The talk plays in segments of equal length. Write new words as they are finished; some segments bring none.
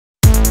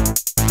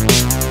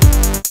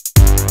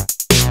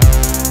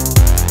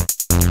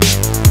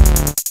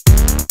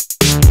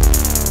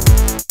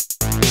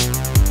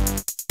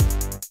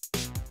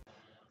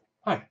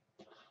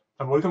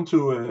welcome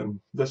to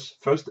this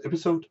first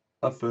episode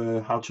of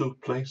how to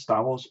play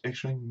Star Wars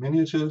X-Wing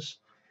miniatures.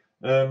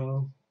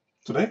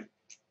 Today,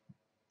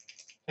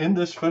 in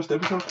this first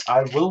episode,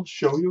 I will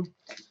show you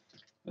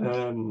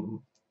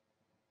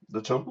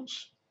the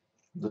tokens,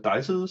 the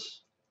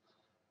dices,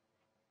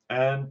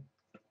 and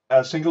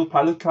a single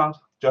pilot card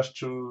just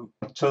to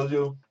tell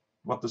you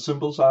what the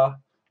symbols are,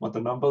 what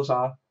the numbers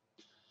are,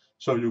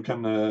 so you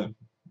can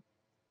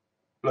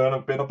learn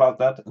a bit about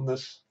that in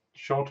this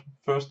short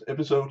first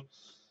episode.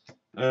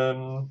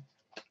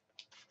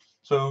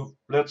 So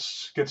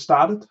let's get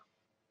started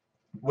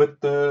with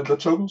the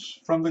tokens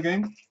from the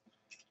game.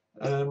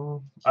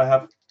 I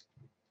have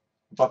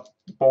bought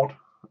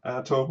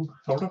a token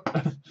holder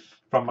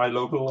from my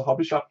local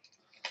hobby shop.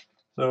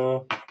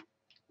 So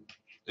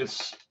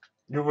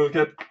you will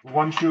get,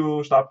 once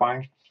you start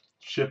buying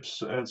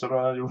ships,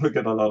 etc., you will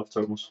get a lot of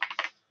tokens,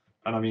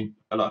 and I mean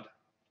a lot.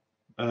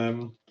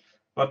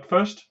 But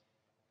first,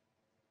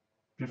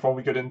 before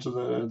we get into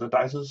the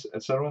dices,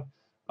 etc.,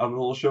 I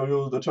will show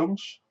you the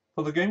tokens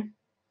for the game.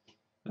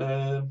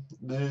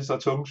 These are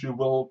tokens you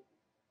will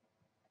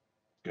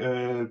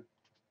you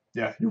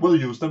will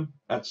use them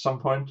at some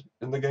point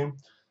in the game,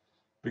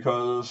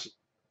 because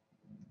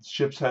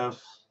ships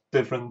have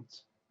different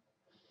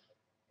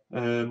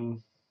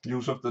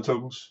use of the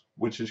tokens,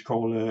 which is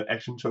called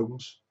action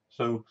tokens.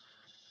 So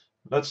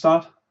let's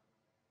start.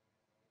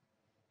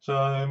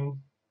 So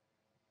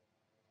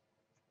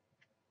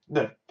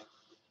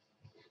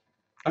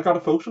I got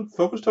a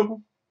focus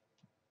token.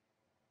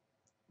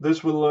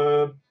 This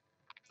will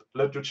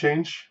let you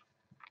change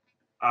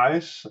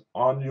eyes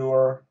on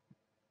your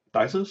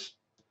dices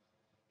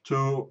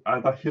to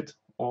either hit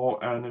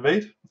or an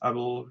evade. I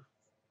will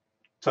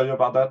tell you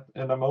about that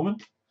in a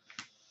moment.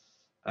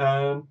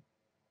 And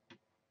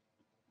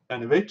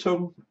an evade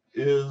token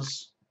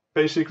is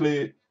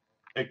basically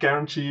a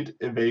guaranteed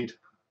evade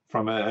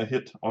from a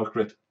hit or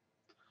crit.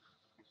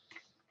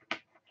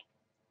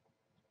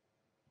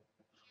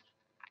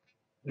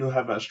 You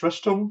have a stress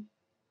token.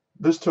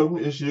 This token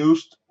is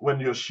used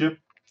when your ship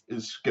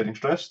is getting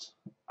stressed,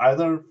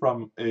 either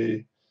from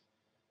a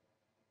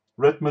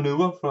red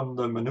maneuver from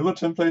the maneuver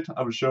template.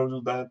 I will show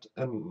you that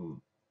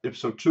in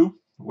episode 2,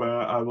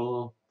 where I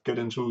will get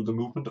into the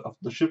movement of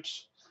the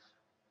ships.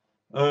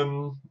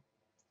 Or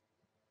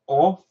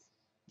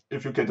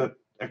if you get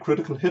a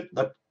critical hit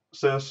that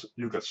says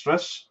you get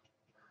stress,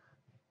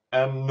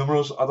 and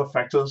numerous other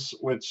factors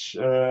which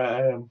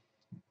I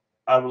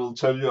will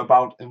tell you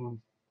about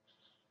in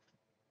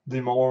the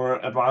more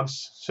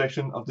advanced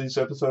section of these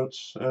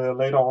episodes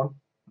later on.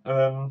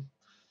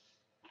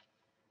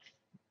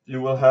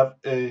 You will have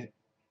a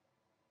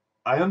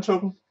iron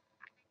token.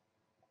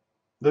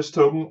 This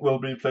token will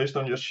be placed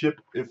on your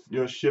ship if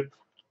your ship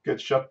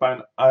gets shot by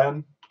an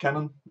iron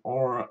cannon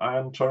or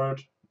iron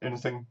turret,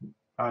 anything,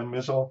 iron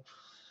missile,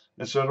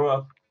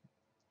 etc.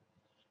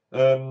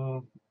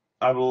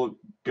 I will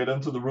get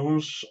into the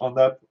rules on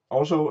that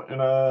also in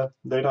a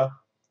later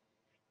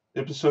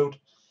episode.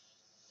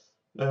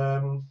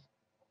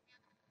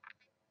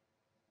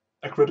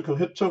 A critical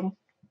hit token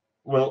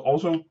will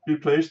also be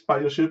placed by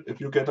your ship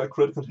if you get a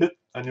critical hit,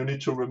 and you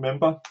need to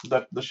remember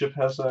that the ship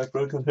has a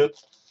critical hit,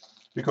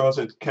 because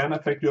it can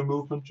affect your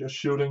movement, your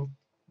shooting,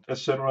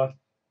 etc.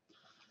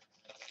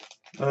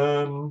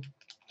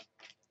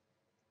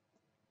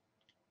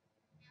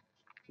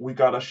 We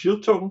got a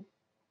shield token.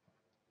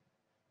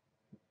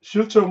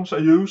 Shield tokens are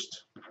used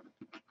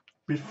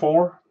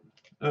before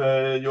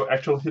your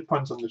actual hit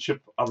points on the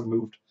ship are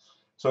removed.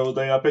 So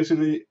they are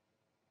basically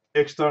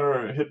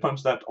extra hit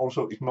points that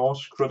also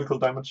ignores critical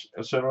damage,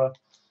 etc.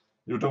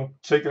 You don't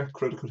take a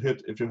critical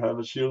hit if you have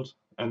a shield,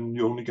 and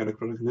you only get a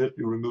critical hit.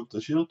 You remove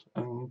the shield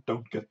and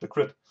don't get the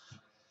crit.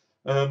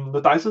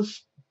 The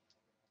dices,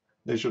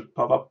 they should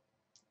pop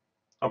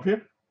up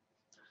here,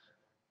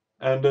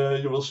 and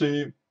you will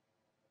see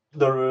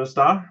the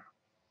star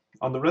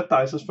on the red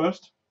dices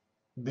first.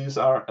 These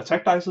are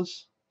attack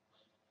dices.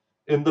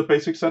 In the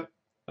basic set,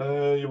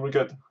 you will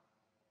get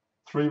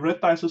 3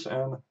 red dices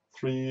and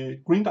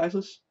 3 green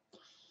dices.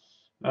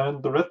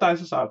 And the red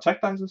dices are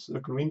attack dices, the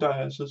green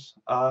dices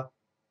are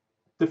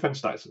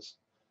defense dices.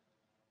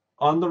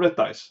 On the red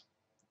dice,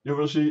 you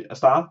will see a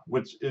star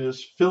which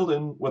is filled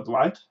in with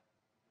white.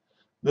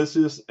 This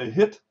is a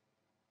hit,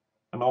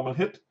 a normal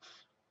hit.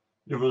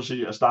 You will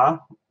see a star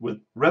with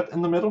red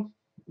in the middle.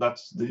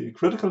 That's the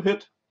critical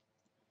hit.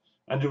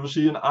 And you will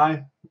see an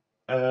eye,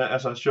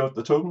 as I showed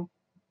the token.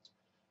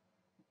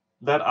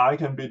 That eye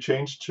can be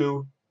changed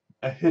to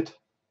a hit,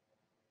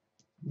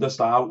 the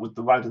star with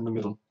the white in the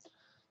middle.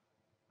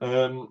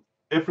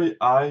 Every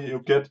eye you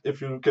get,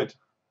 if you get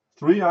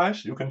 3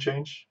 eyes, you can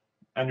change,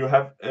 and you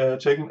have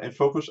taken a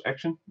focus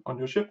action on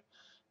your ship,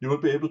 you will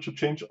be able to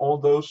change all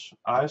those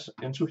eyes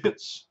into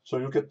hits. So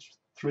you get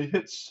 3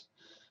 hits.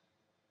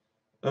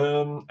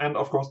 And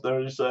of course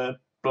there is a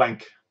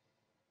blank.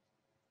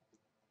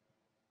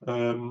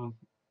 The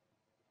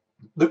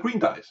green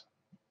dice,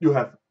 you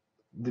have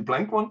the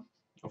blank one,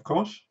 of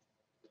course.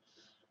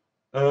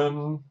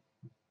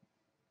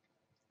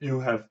 You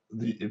have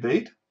the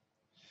evade.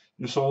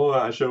 You saw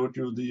I showed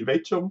you the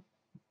evade token.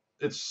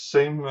 It's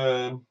same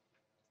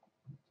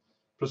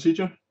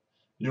procedure.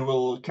 You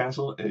will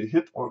cancel a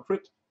hit or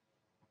crit.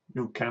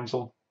 You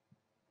cancel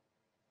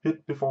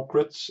hit before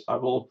crits. I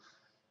will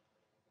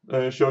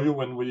show you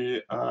when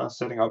we are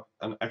setting up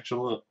an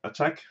actual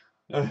attack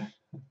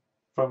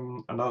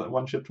from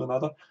one ship to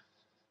another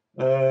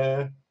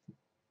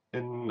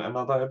in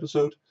another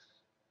episode.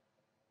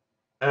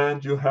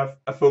 And you have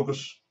a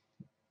focus.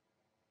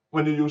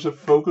 When you use a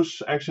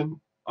focus action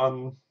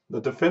on the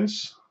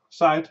defense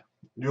side,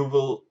 you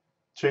will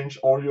change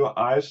all your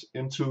eyes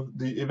into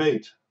the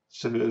evade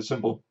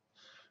symbol.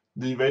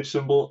 The evade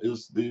symbol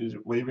is the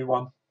wavy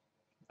one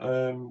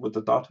with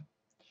the dot.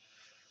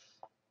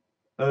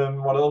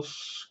 What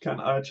else can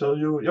I tell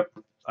you? Yep,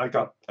 I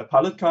got a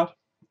pilot card,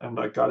 and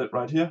I got it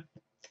right here.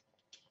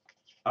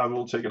 I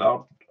will take it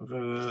out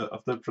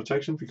of the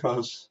protection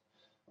because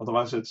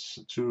otherwise it's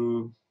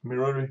too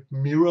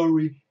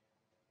mirrory.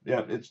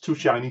 Yeah, it's too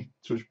shiny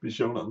to be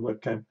shown on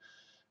webcam,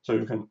 so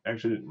you can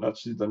actually not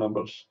see the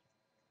numbers.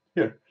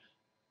 Here,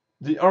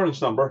 the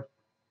orange number,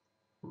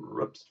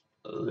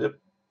 yep,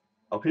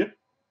 up here,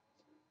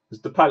 is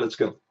the pilot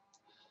skill.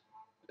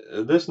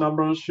 This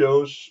number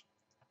shows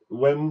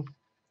when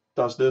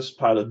does this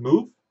pilot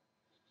move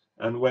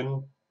and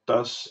when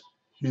does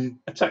he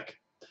attack.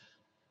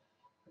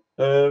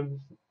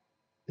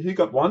 He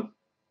got one,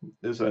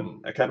 is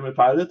an academy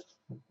pilot,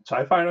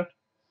 TIE fighter,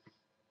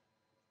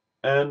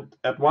 and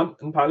at 1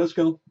 in pilot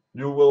skill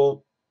you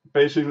will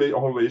basically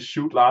always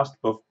shoot last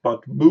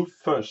but move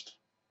first.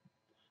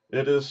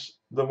 It is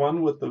the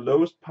one with the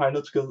lowest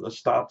pilot skill that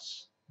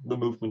starts the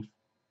movement.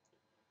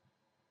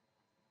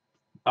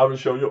 I will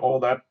show you all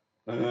that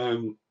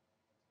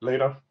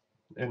later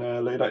in a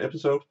later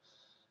episode.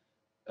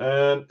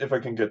 And if I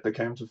can get the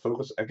cam to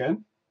focus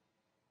again,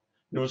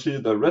 you will see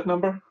the red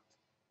number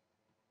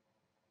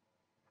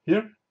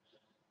here.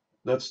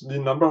 That's the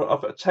number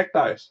of attack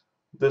dice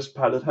this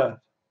pilot has.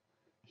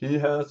 He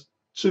has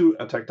 2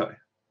 attack die.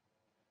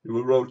 You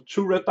will roll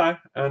 2 red die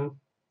and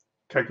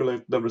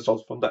calculate the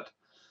results from that.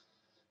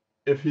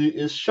 If he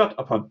is shot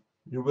upon,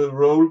 you will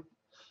roll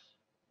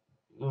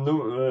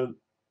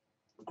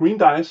green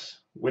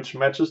dice, which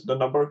matches the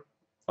number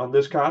on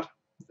this card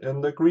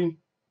and the green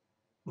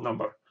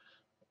number.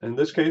 In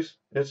this case,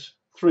 it's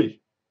 3.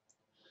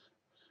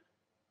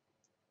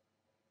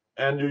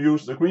 And you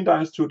use the green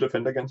dice to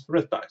defend against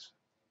red dice.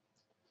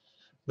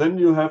 Then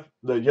you have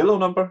the yellow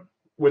number,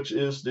 which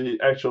is the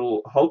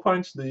actual hull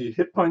points, the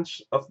hit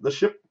points of the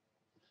ship.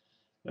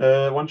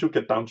 Once you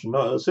get down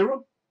to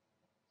 0,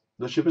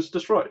 the ship is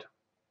destroyed.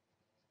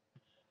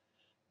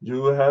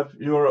 You have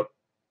your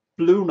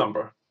blue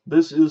number.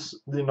 This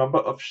is the number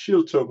of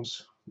shield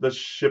tokens the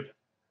ship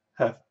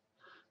have.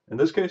 In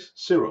this case,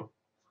 0.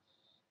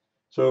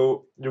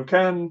 So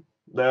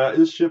there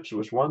is ships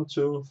with 1,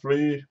 2,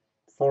 3,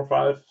 4,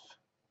 5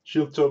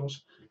 shield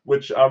tokens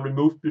which are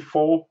removed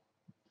before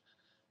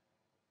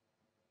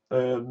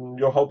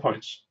your hull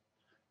points.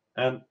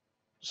 And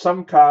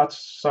some cards,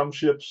 some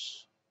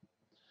ships,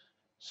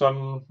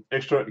 some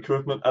extra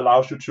equipment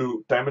allows you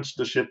to damage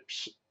the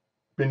ships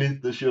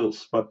beneath the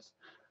shields, but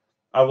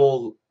I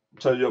will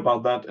tell you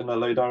about that in a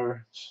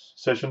later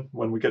session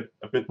when we get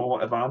a bit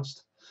more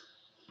advanced.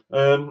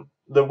 The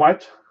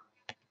white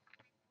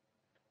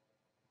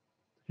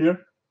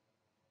here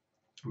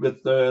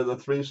with the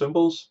 3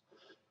 symbols,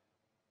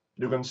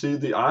 you can see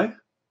the eye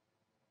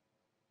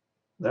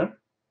there,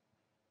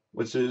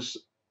 which is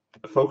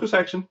a focus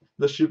action.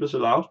 The ship is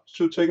allowed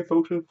to take a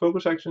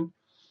focus action.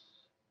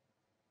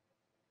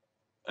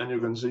 And you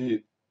can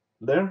see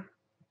there,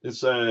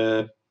 it's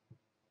a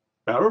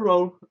barrel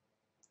roll.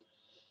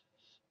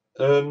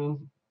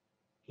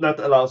 That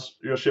allows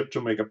your ship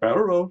to make a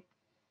barrel roll.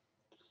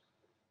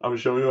 I will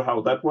show you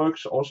how that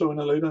works also in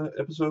a later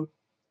episode.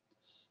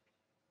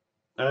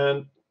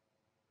 And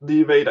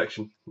the evade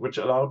action, which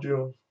allows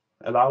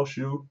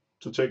you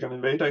to take an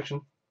evade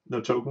action,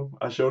 the token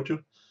I showed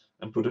you,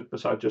 and put it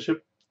beside your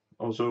ship.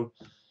 Also,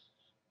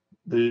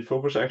 the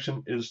focus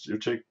action is you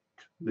take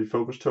the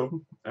focus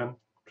token and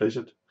place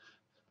it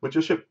with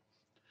your ship.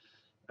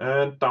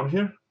 And down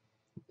here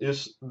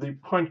is the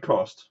point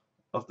cost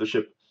of the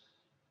ship.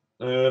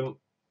 You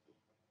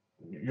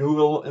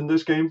will, in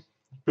this game,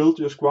 build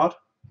your squad.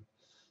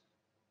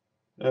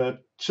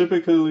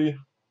 Typically,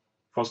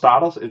 for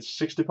starters, it's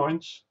 60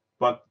 points,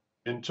 but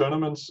in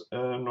tournaments,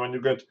 when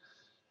you get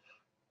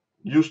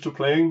used to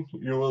playing,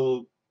 you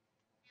will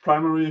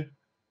primarily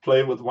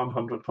play with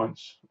 100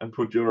 points and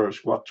put your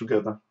squad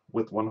together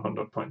with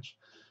 100 points.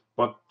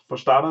 But for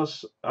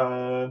starters,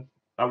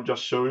 I'll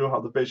just show you how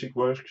the basic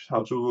works,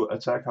 how to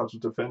attack, how to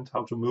defend,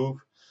 how to move,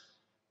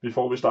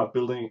 before we start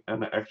building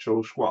an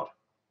actual squad.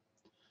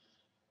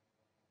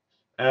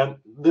 And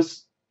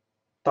this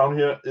down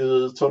here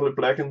is totally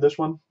black in this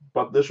one,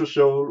 but this will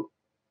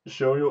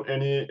show you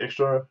any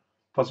extra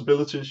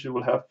possibilities you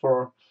will have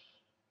for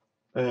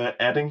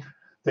adding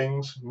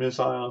things,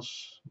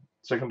 missiles,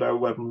 secondary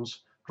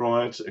weapons,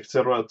 droids,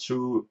 etc.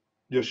 to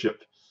your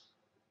ship.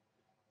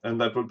 And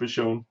that will be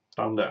shown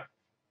down there.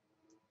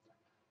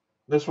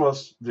 this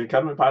was the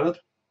Academy pilot,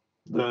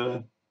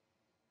 the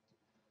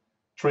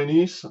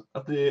trainees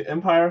of the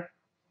Empire,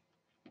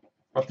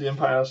 of the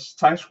Empire's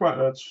TIE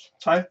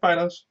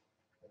fighters,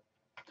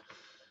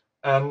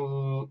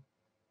 and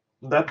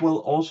that will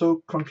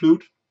also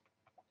conclude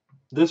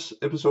this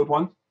episode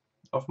 1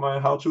 of my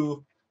how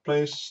to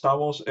play Star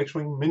Wars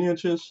X-Wing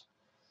miniatures.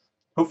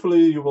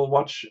 Hopefully you will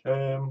watch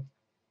the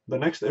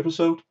next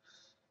episode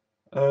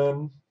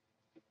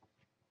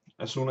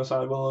as soon as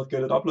I will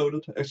get it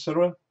uploaded,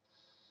 etc.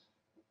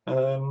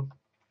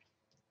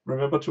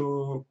 Remember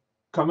to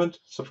comment,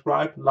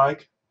 subscribe,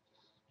 like,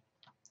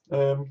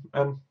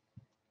 and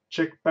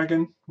check back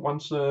in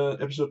once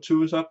episode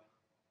 2 is up.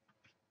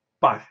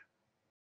 Bye.